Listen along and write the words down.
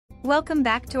Welcome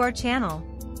back to our channel.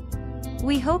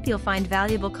 We hope you'll find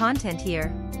valuable content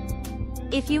here.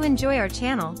 If you enjoy our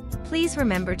channel, please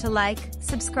remember to like,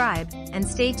 subscribe, and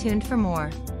stay tuned for more.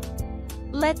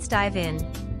 Let's dive in.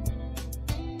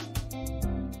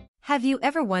 Have you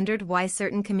ever wondered why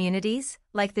certain communities,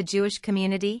 like the Jewish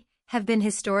community, have been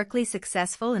historically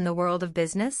successful in the world of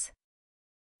business?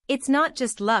 It's not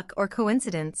just luck or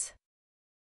coincidence.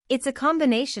 It's a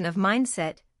combination of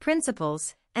mindset,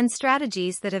 principles, and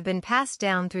strategies that have been passed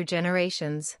down through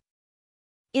generations.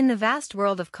 In the vast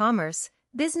world of commerce,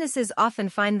 businesses often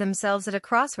find themselves at a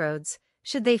crossroads.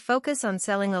 Should they focus on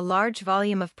selling a large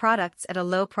volume of products at a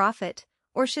low profit,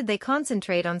 or should they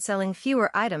concentrate on selling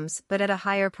fewer items but at a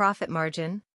higher profit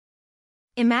margin?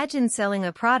 Imagine selling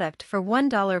a product for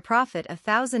 $1 profit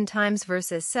 1,000 times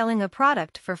versus selling a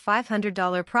product for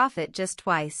 $500 profit just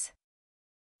twice.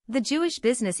 The Jewish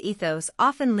business ethos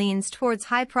often leans towards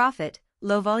high profit,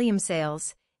 low-volume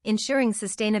sales, ensuring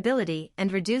sustainability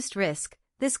and reduced risk.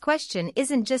 This question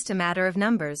isn't just a matter of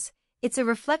numbers, it's a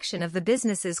reflection of the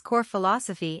business's core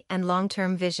philosophy and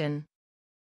long-term vision.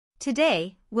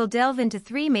 Today, we'll delve into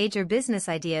 3 major business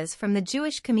ideas from the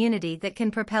Jewish community that can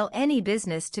propel any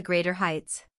business to greater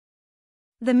heights.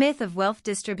 The myth of wealth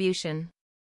distribution.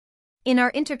 In our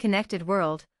interconnected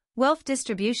world, wealth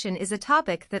distribution is a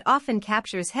topic that often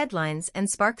captures headlines and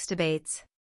sparks debates.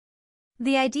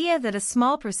 The idea that a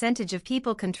small percentage of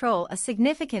people control a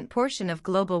significant portion of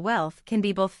global wealth can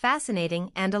be both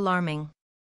fascinating and alarming.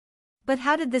 But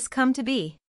how did this come to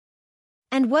be?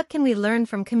 And what can we learn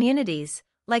from communities,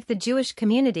 like the Jewish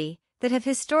community, that have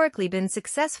historically been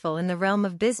successful in the realm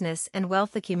of business and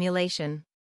wealth accumulation?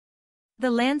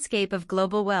 The landscape of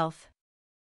global wealth.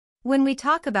 When we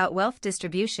talk about wealth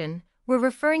distribution, we're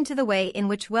referring to the way in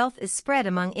which wealth is spread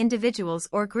among individuals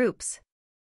or groups.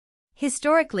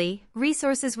 Historically,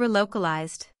 resources were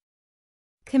localized.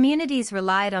 Communities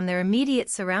relied on their immediate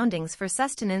surroundings for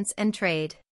sustenance and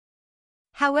trade.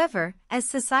 However, as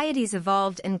societies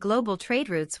evolved and global trade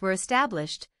routes were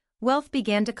established, wealth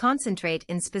began to concentrate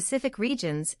in specific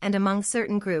regions and among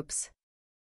certain groups.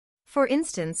 For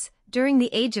instance, during the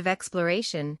Age of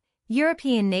Exploration,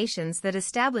 European nations that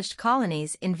established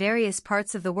colonies in various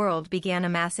parts of the world began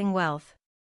amassing wealth.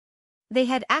 They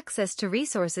had access to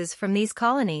resources from these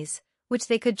colonies, which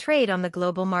they could trade on the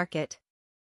global market.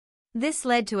 This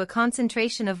led to a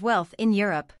concentration of wealth in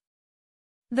Europe.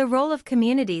 The role of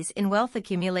communities in wealth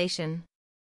accumulation.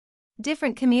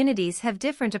 Different communities have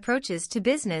different approaches to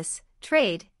business,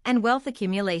 trade, and wealth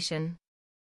accumulation.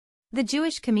 The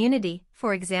Jewish community,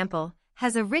 for example,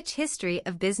 has a rich history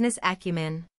of business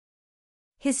acumen.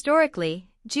 Historically,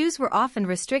 Jews were often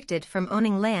restricted from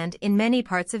owning land in many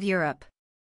parts of Europe.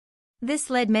 This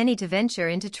led many to venture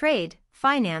into trade,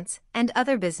 finance, and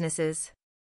other businesses.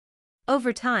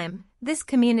 Over time, this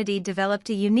community developed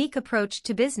a unique approach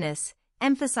to business,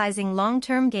 emphasizing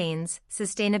long-term gains,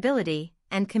 sustainability,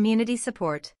 and community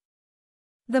support.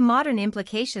 The modern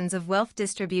implications of wealth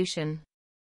distribution.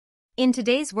 In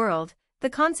today's world, the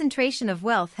concentration of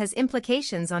wealth has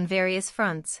implications on various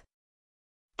fronts.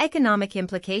 Economic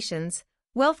implications.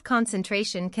 Wealth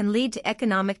concentration can lead to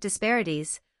economic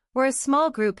disparities, where a small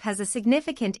group has a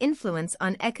significant influence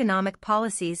on economic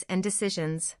policies and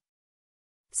decisions.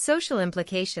 Social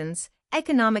implications.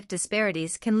 Economic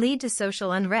disparities can lead to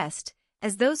social unrest,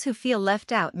 as those who feel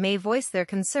left out may voice their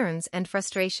concerns and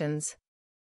frustrations.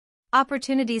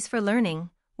 Opportunities for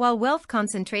learning. While wealth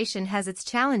concentration has its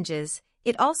challenges,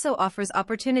 it also offers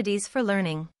opportunities for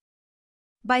learning.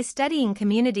 By studying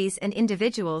communities and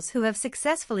individuals who have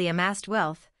successfully amassed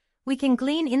wealth, we can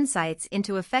glean insights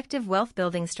into effective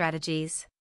wealth-building strategies.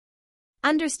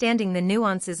 Understanding the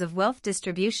nuances of wealth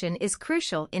distribution is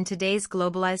crucial in today's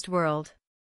globalized world.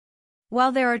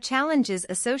 While there are challenges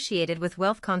associated with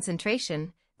wealth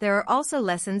concentration, there are also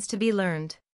lessons to be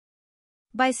learned.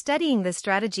 By studying the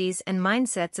strategies and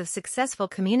mindsets of successful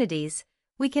communities,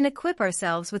 we can equip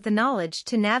ourselves with the knowledge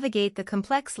to navigate the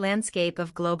complex landscape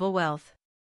of global wealth.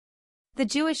 The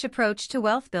Jewish approach to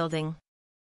wealth building.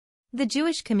 The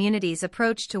Jewish community's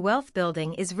approach to wealth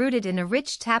building is rooted in a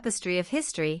rich tapestry of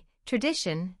history,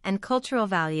 tradition, and cultural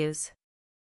values.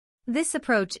 This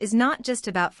approach is not just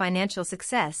about financial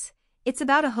success, it's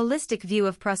about a holistic view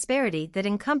of prosperity that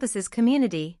encompasses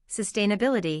community,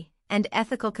 sustainability, and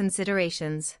ethical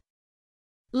considerations.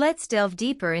 Let's delve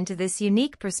deeper into this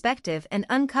unique perspective and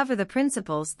uncover the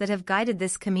principles that have guided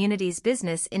this community's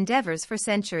business endeavors for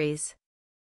centuries.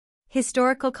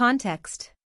 Historical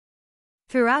context.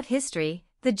 Throughout history,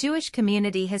 the Jewish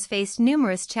community has faced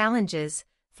numerous challenges,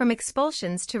 from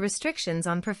expulsions to restrictions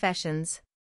on professions.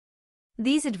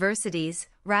 These adversities,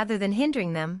 rather than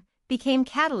hindering them, became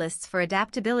catalysts for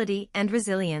adaptability and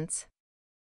resilience.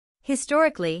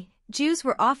 Historically, Jews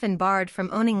were often barred from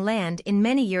owning land in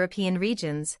many European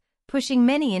regions, pushing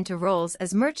many into roles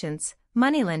as merchants,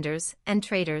 moneylenders, and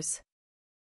traders.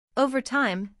 Over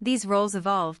time, these roles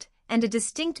evolved, and a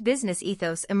distinct business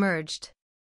ethos emerged.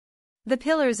 The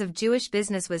pillars of Jewish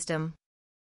business wisdom.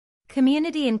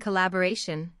 Community and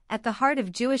collaboration. At the heart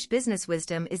of Jewish business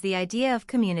wisdom is the idea of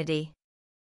community.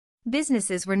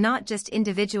 Businesses were not just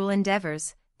individual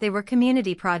endeavors, they were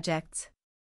community projects.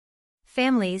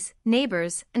 Families,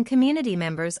 neighbors, and community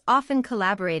members often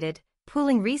collaborated,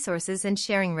 pooling resources and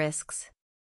sharing risks.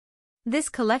 This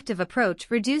collective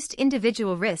approach reduced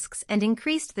individual risks and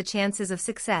increased the chances of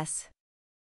success.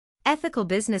 Ethical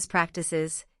business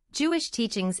practices. Jewish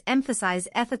teachings emphasize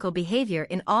ethical behavior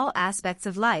in all aspects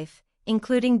of life,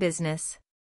 including business.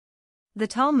 The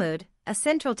Talmud, a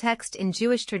central text in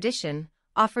Jewish tradition,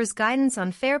 offers guidance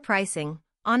on fair pricing,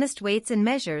 honest weights and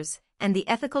measures, and the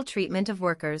ethical treatment of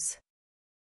workers.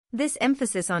 This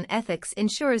emphasis on ethics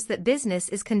ensures that business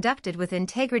is conducted with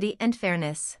integrity and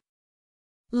fairness.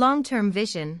 Long-term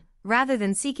vision. Rather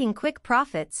than seeking quick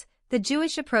profits, the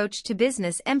Jewish approach to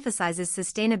business emphasizes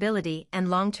sustainability and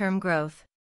long-term growth.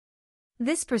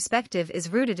 This perspective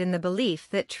is rooted in the belief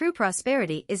that true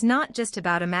prosperity is not just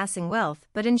about amassing wealth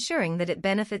but ensuring that it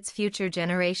benefits future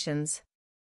generations.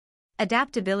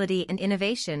 Adaptability and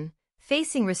innovation.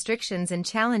 Facing restrictions and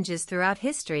challenges throughout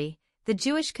history, the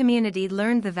Jewish community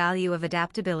learned the value of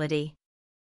adaptability.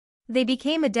 They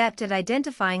became adept at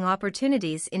identifying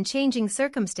opportunities in changing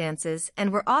circumstances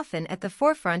and were often at the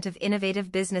forefront of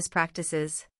innovative business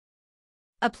practices.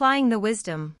 Applying the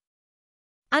wisdom.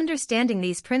 Understanding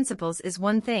these principles is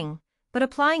one thing, but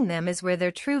applying them is where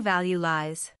their true value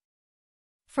lies.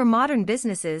 For modern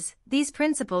businesses, these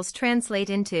principles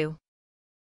translate into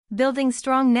building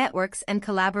strong networks and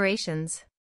collaborations,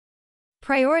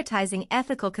 prioritizing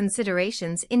ethical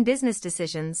considerations in business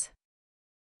decisions,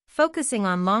 focusing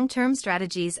on long-term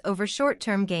strategies over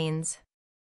short-term gains,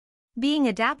 being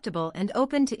adaptable and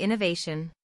open to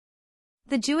innovation.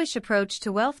 The Jewish approach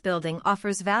to wealth building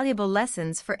offers valuable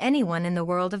lessons for anyone in the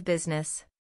world of business.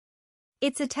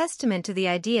 It's a testament to the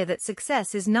idea that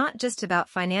success is not just about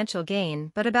financial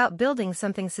gain but about building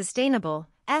something sustainable,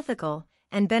 ethical,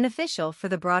 and beneficial for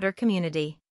the broader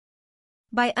community.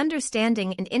 By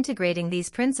understanding and integrating these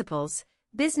principles,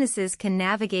 businesses can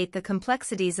navigate the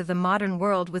complexities of the modern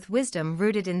world with wisdom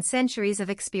rooted in centuries of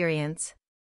experience.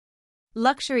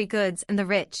 Luxury goods and the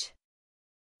rich.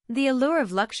 The allure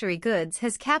of luxury goods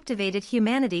has captivated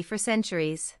humanity for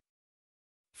centuries.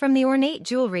 From the ornate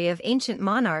jewelry of ancient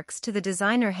monarchs to the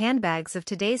designer handbags of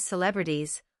today's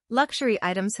celebrities, luxury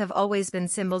items have always been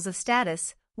symbols of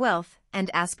status, wealth, and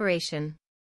aspiration.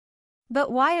 But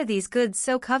why are these goods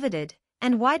so coveted,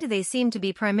 and why do they seem to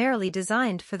be primarily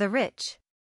designed for the rich?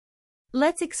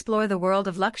 Let's explore the world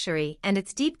of luxury and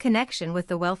its deep connection with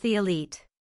the wealthy elite.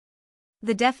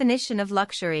 The definition of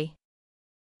luxury.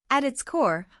 At its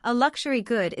core, a luxury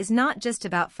good is not just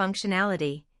about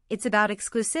functionality, it's about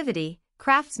exclusivity,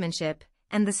 craftsmanship,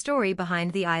 and the story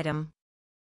behind the item.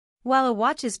 While a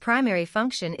watch's primary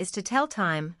function is to tell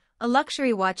time, a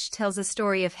luxury watch tells a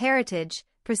story of heritage,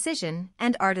 precision,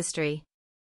 and artistry.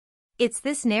 It's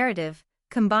this narrative,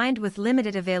 combined with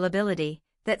limited availability,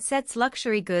 that sets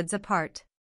luxury goods apart.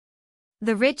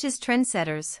 The rich as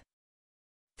trendsetters.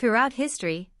 Throughout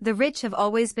history, the rich have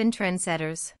always been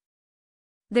trendsetters.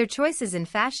 Their choices in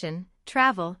fashion,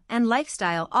 travel, and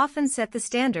lifestyle often set the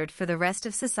standard for the rest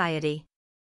of society.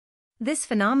 This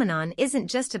phenomenon isn't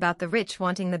just about the rich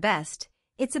wanting the best,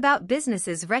 it's about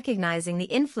businesses recognizing the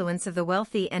influence of the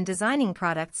wealthy and designing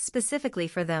products specifically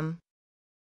for them.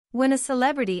 When a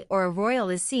celebrity or a royal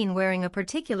is seen wearing a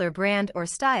particular brand or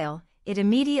style, it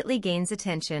immediately gains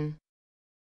attention.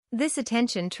 This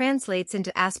attention translates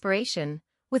into aspiration,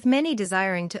 with many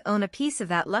desiring to own a piece of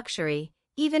that luxury,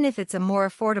 even if it's a more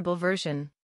affordable version.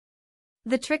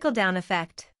 The trickle-down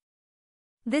effect.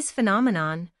 This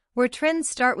phenomenon, where trends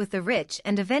start with the rich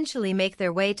and eventually make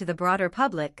their way to the broader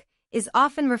public, is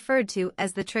often referred to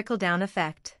as the trickle-down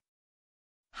effect.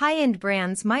 High-end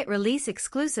brands might release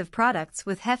exclusive products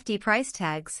with hefty price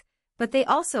tags, but they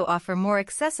also offer more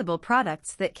accessible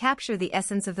products that capture the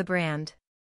essence of the brand.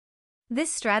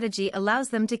 This strategy allows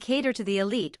them to cater to the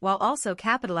elite while also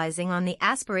capitalizing on the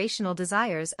aspirational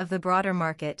desires of the broader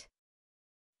market.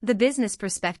 The business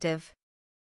perspective.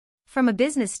 From a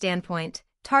business standpoint,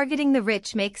 targeting the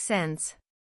rich makes sense.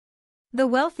 The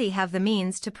wealthy have the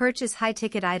means to purchase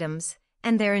high-ticket items,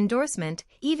 and their endorsement,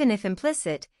 even if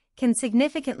implicit, can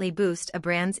significantly boost a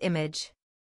brand's image.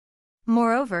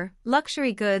 Moreover,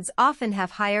 luxury goods often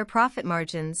have higher profit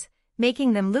margins,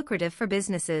 making them lucrative for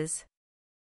businesses.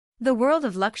 The world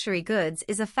of luxury goods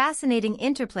is a fascinating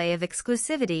interplay of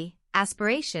exclusivity,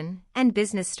 aspiration, and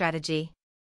business strategy.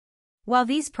 While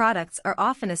these products are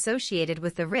often associated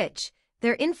with the rich,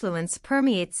 their influence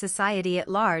permeates society at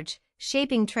large,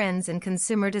 shaping trends and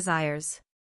consumer desires.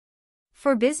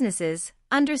 For businesses,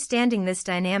 understanding this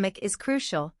dynamic is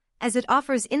crucial, as it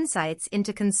offers insights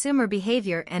into consumer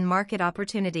behavior and market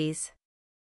opportunities.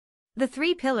 The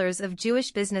 3 pillars of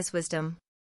Jewish business wisdom.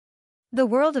 The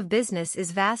world of business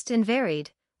is vast and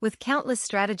varied, with countless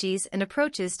strategies and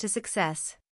approaches to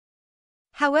success.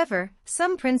 However,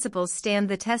 some principles stand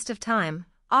the test of time,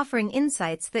 offering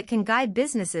insights that can guide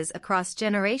businesses across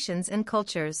generations and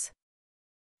cultures.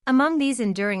 Among these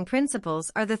enduring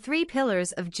principles are the 3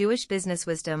 pillars of Jewish business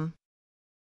wisdom.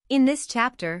 In this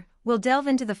chapter, we'll delve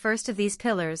into the first of these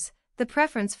pillars, the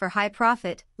preference for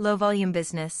high-profit, low-volume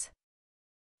business.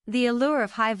 The allure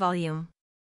of high volume.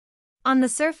 On the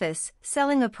surface,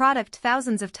 selling a product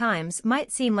thousands of times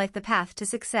might seem like the path to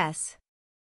success.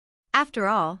 After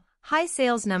all, high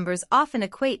sales numbers often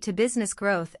equate to business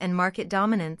growth and market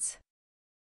dominance.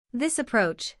 This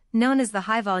approach, known as the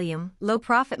high-volume,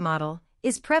 low-profit model,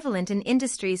 is prevalent in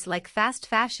industries like fast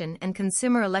fashion and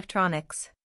consumer electronics.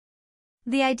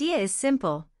 The idea is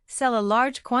simple: sell a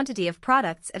large quantity of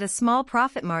products at a small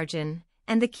profit margin,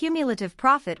 and the cumulative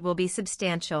profit will be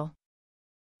substantial.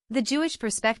 The Jewish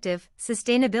perspective: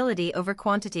 sustainability over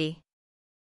quantity.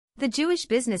 The Jewish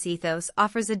business ethos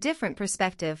offers a different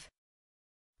perspective.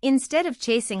 Instead of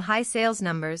chasing high sales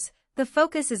numbers, the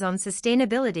focus is on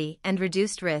sustainability and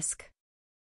reduced risk.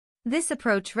 This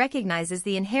approach recognizes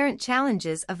the inherent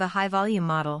challenges of the high-volume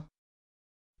model.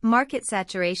 Market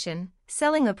saturation: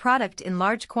 selling a product in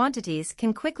large quantities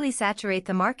can quickly saturate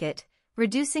the market,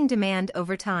 reducing demand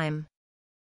over time.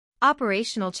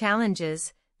 Operational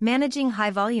challenges: managing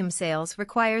high-volume sales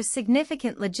requires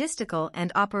significant logistical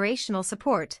and operational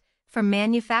support, from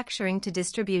manufacturing to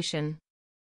distribution.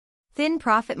 Thin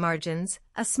profit margins: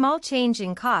 a small change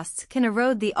in costs can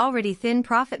erode the already thin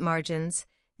profit margins,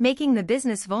 making the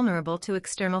business vulnerable to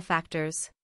external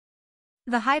factors.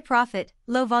 The high-profit,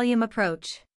 low-volume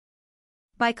approach.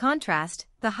 By contrast,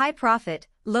 the high-profit,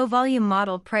 low-volume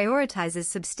model prioritizes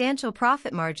substantial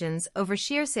profit margins over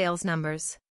sheer sales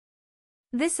numbers.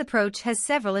 This approach has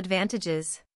several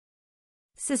advantages.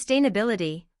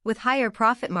 Sustainability: with higher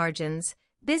profit margins,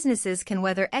 businesses can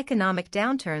weather economic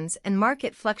downturns and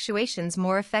market fluctuations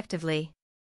more effectively.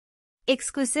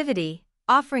 Exclusivity: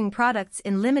 offering products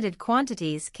in limited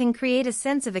quantities can create a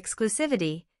sense of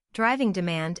exclusivity, driving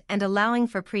demand and allowing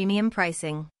for premium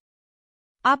pricing.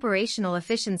 Operational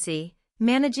efficiency: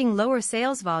 managing lower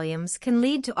sales volumes can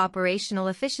lead to operational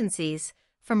efficiencies,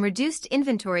 from reduced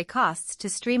inventory costs to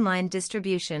streamlined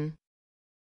distribution.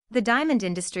 The diamond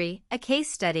industry: a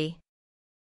case study.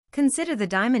 Consider the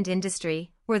diamond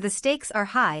industry, where the stakes are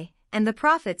high and the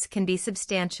profits can be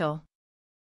substantial.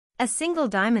 A single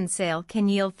diamond sale can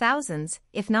yield thousands,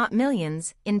 if not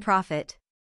millions, in profit.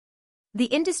 The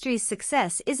industry's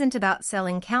success isn't about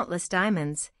selling countless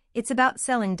diamonds, it's about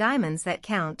selling diamonds that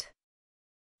count.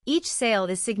 Each sale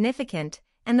is significant,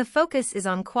 and the focus is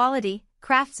on quality,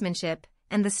 craftsmanship,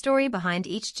 and the story behind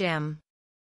each gem.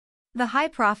 The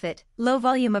high-profit,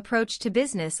 low-volume approach to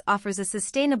business offers a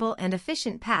sustainable and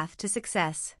efficient path to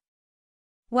success.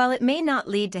 While it may not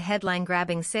lead to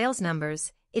headline-grabbing sales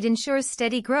numbers, it ensures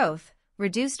steady growth,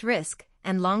 reduced risk,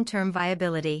 and long-term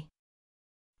viability.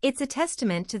 It's a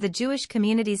testament to the Jewish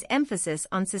community's emphasis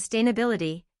on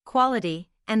sustainability, quality,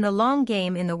 and the long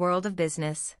game in the world of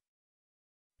business.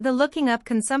 The looking up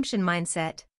consumption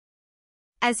mindset.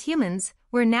 As humans,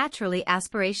 we're naturally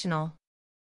aspirational.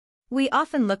 We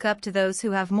often look up to those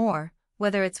who have more,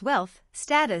 whether it's wealth,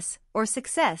 status, or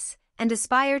success, and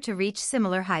aspire to reach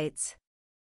similar heights.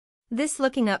 This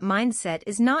looking up mindset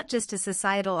is not just a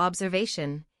societal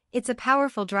observation, it's a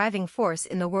powerful driving force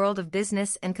in the world of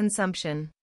business and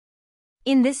consumption.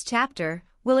 In this chapter,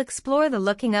 we'll explore the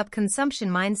looking up consumption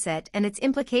mindset and its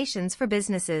implications for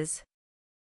businesses.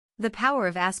 The power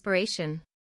of aspiration.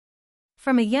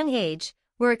 From a young age,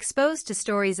 we're exposed to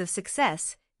stories of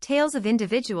success, tales of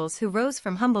individuals who rose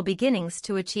from humble beginnings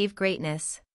to achieve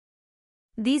greatness.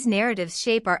 These narratives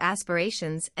shape our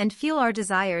aspirations and fuel our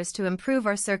desires to improve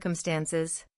our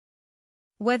circumstances.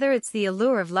 Whether it's the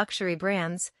allure of luxury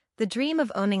brands, the dream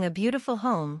of owning a beautiful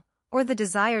home, or the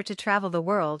desire to travel the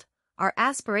world, our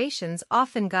aspirations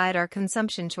often guide our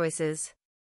consumption choices.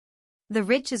 The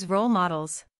rich as role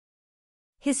models.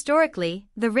 Historically,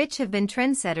 the rich have been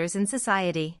trendsetters in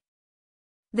society.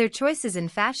 Their choices in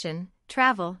fashion,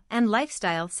 travel, and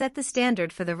lifestyle set the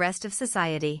standard for the rest of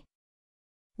society.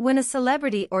 When a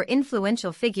celebrity or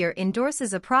influential figure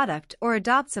endorses a product or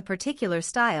adopts a particular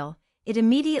style, it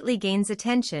immediately gains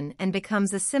attention and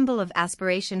becomes a symbol of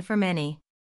aspiration for many.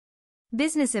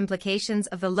 Business implications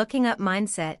of the looking up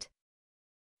mindset.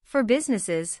 For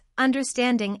businesses,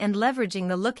 understanding and leveraging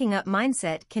the looking up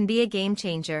mindset can be a game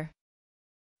changer.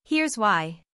 Here's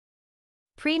why.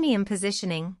 Premium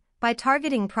positioning. By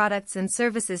targeting products and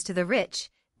services to the rich,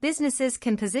 businesses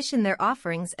can position their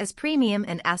offerings as premium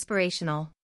and aspirational.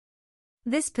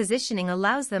 This positioning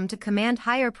allows them to command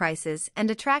higher prices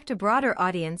and attract a broader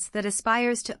audience that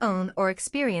aspires to own or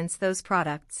experience those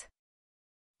products.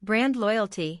 Brand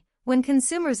loyalty. When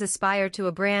consumers aspire to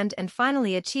a brand and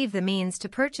finally achieve the means to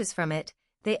purchase from it,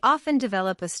 they often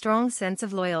develop a strong sense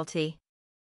of loyalty.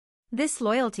 This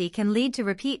loyalty can lead to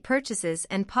repeat purchases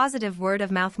and positive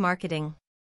word-of-mouth marketing.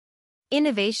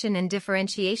 Innovation and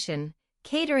differentiation.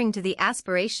 Catering to the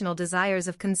aspirational desires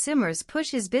of consumers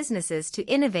pushes businesses to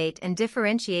innovate and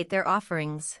differentiate their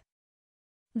offerings.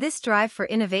 This drive for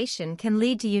innovation can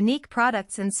lead to unique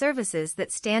products and services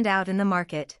that stand out in the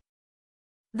market.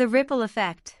 The ripple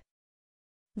effect.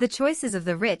 The choices of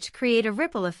the rich create a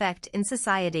ripple effect in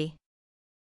society.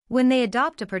 When they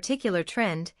adopt a particular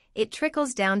trend, it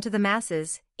trickles down to the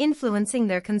masses, influencing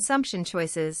their consumption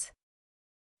choices.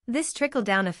 This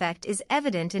trickle-down effect is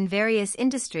evident in various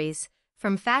industries,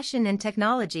 from fashion and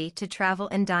technology to travel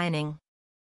and dining.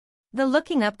 The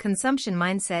looking up consumption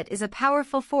mindset is a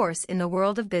powerful force in the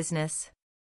world of business.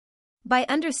 By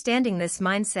understanding this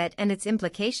mindset and its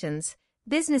implications,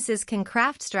 businesses can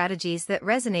craft strategies that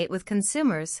resonate with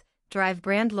consumers, drive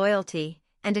brand loyalty,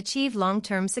 and achieve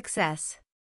long-term success.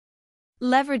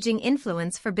 Leveraging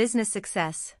influence for business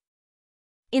success.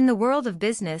 In the world of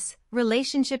business,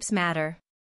 relationships matter.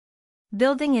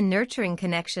 Building and nurturing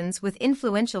connections with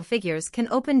influential figures can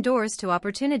open doors to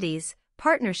opportunities,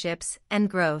 partnerships, and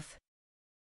growth.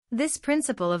 This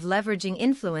principle of leveraging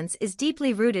influence is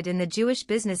deeply rooted in the Jewish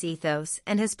business ethos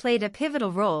and has played a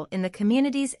pivotal role in the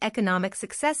community's economic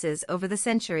successes over the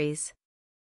centuries.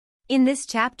 In this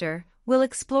chapter, we'll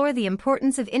explore the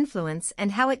importance of influence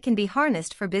and how it can be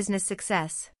harnessed for business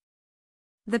success.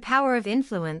 The power of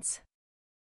influence.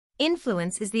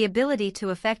 Influence is the ability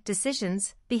to affect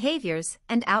decisions, behaviors,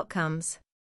 and outcomes.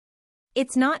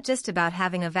 It's not just about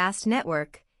having a vast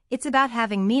network, it's about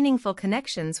having meaningful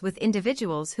connections with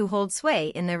individuals who hold sway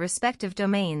in their respective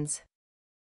domains.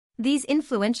 These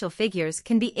influential figures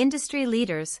can be industry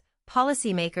leaders,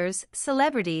 policymakers,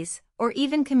 celebrities, or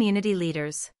even community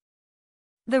leaders.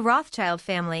 The Rothschild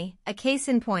family, a case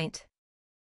in point.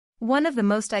 One of the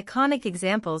most iconic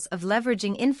examples of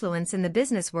leveraging influence in the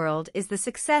business world is the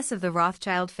success of the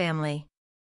Rothschild family.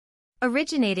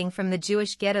 Originating from the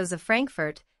Jewish ghettos of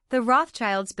Frankfurt, the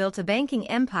Rothschilds built a banking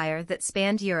empire that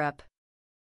spanned Europe.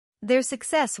 Their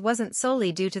success wasn't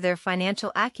solely due to their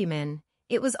financial acumen,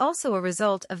 it was also a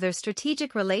result of their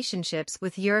strategic relationships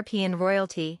with European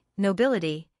royalty,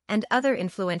 nobility, and other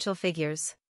influential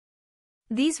figures.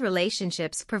 These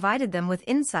relationships provided them with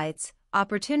insights,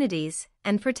 opportunities,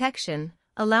 and protection,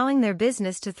 allowing their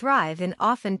business to thrive in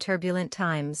often turbulent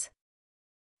times.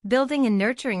 Building and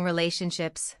nurturing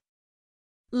relationships.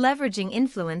 Leveraging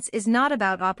influence is not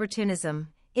about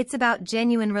opportunism, it's about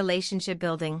genuine relationship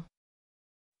building.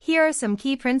 Here are some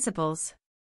key principles.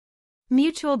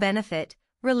 Mutual benefit.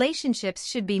 Relationships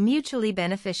should be mutually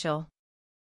beneficial.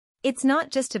 It's not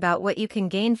just about what you can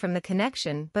gain from the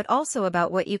connection but also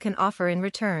about what you can offer in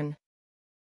return.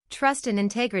 Trust and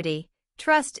integrity.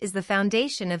 Trust is the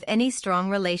foundation of any strong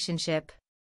relationship.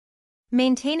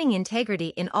 Maintaining integrity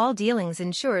in all dealings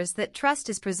ensures that trust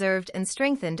is preserved and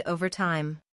strengthened over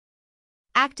time.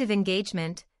 Active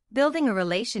engagement. Building a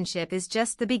relationship is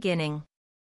just the beginning.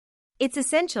 It's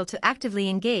essential to actively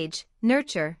engage,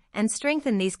 nurture, and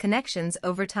strengthen these connections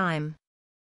over time.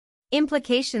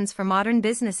 Implications for modern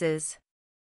businesses.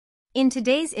 In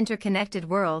today's interconnected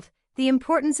world, the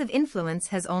importance of influence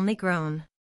has only grown.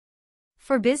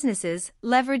 For businesses,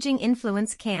 leveraging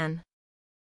influence can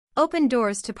open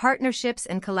doors to partnerships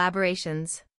and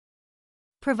collaborations,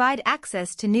 provide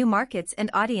access to new markets and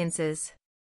audiences,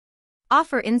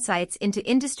 offer insights into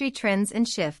industry trends and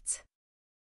shifts,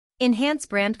 enhance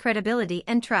brand credibility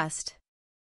and trust.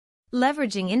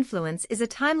 Leveraging influence is a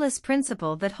timeless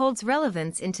principle that holds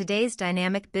relevance in today's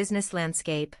dynamic business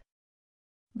landscape.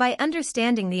 By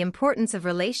understanding the importance of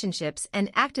relationships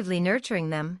and actively nurturing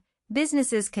them,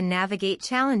 businesses can navigate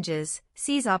challenges,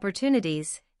 seize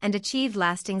opportunities, and achieve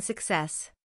lasting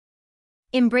success.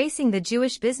 Embracing the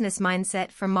Jewish business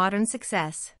mindset for modern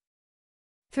success.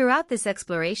 Throughout this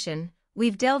exploration,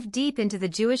 we've delved deep into the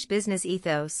Jewish business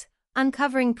ethos,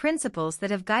 uncovering principles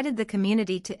that have guided the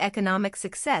community to economic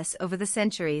success over the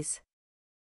centuries.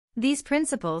 These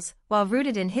principles, while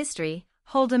rooted in history,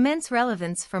 hold immense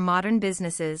relevance for modern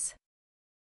businesses.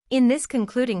 In this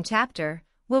concluding chapter,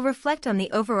 we'll reflect on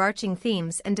the overarching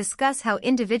themes and discuss how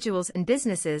individuals and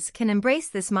businesses can embrace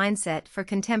this mindset for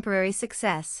contemporary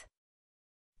success.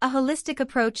 A holistic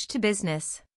approach to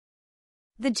business.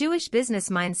 The Jewish business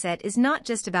mindset is not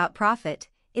just about profit,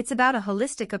 it's about a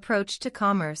holistic approach to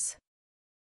commerce.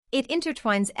 It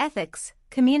intertwines ethics,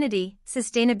 community,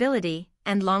 sustainability,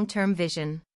 and long-term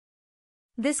vision.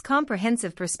 This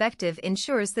comprehensive perspective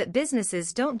ensures that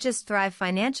businesses don't just thrive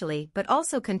financially but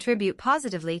also contribute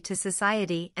positively to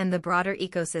society and the broader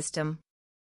ecosystem.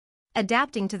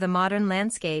 Adapting to the modern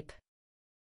landscape.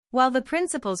 While the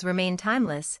principles remain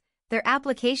timeless, their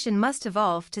application must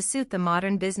evolve to suit the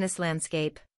modern business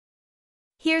landscape.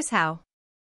 Here's how.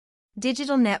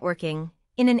 Digital networking.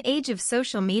 In an age of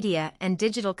social media and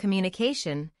digital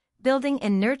communication, building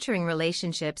and nurturing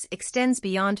relationships extends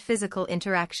beyond physical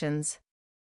interactions.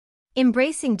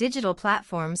 Embracing digital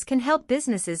platforms can help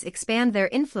businesses expand their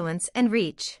influence and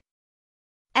reach.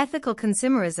 Ethical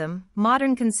consumerism.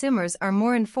 Modern consumers are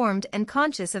more informed and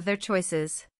conscious of their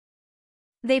choices.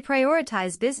 They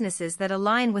prioritize businesses that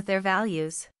align with their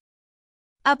values.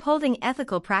 Upholding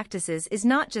ethical practices is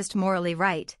not just morally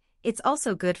right, it's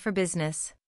also good for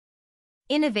business.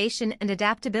 Innovation and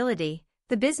adaptability.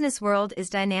 The business world is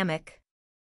dynamic.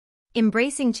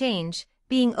 Embracing change,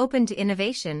 being open to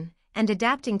innovation, and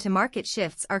adapting to market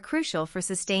shifts are crucial for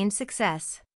sustained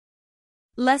success.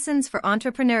 Lessons for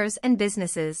entrepreneurs and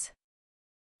businesses.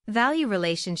 Value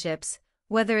relationships.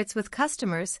 Whether it's with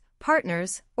customers,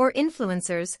 partners, or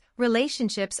influencers,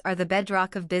 relationships are the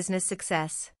bedrock of business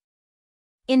success.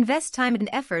 Invest time and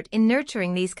effort in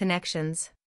nurturing these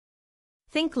connections.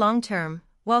 Think long-term.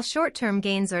 While short-term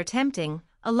gains are tempting,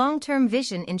 a long-term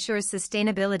vision ensures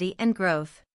sustainability and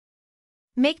growth.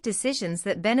 Make decisions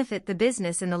that benefit the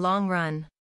business in the long run.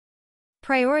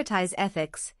 Prioritize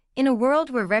ethics. In a world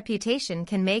where reputation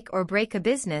can make or break a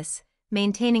business,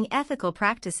 maintaining ethical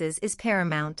practices is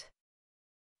paramount.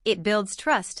 It builds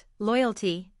trust,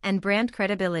 loyalty, and brand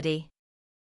credibility.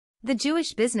 The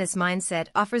Jewish business mindset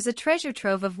offers a treasure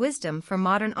trove of wisdom for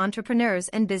modern entrepreneurs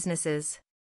and businesses.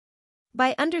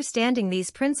 By understanding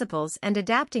these principles and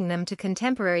adapting them to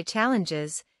contemporary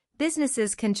challenges,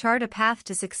 businesses can chart a path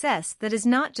to success that is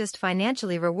not just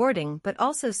financially rewarding but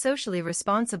also socially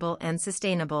responsible and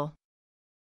sustainable.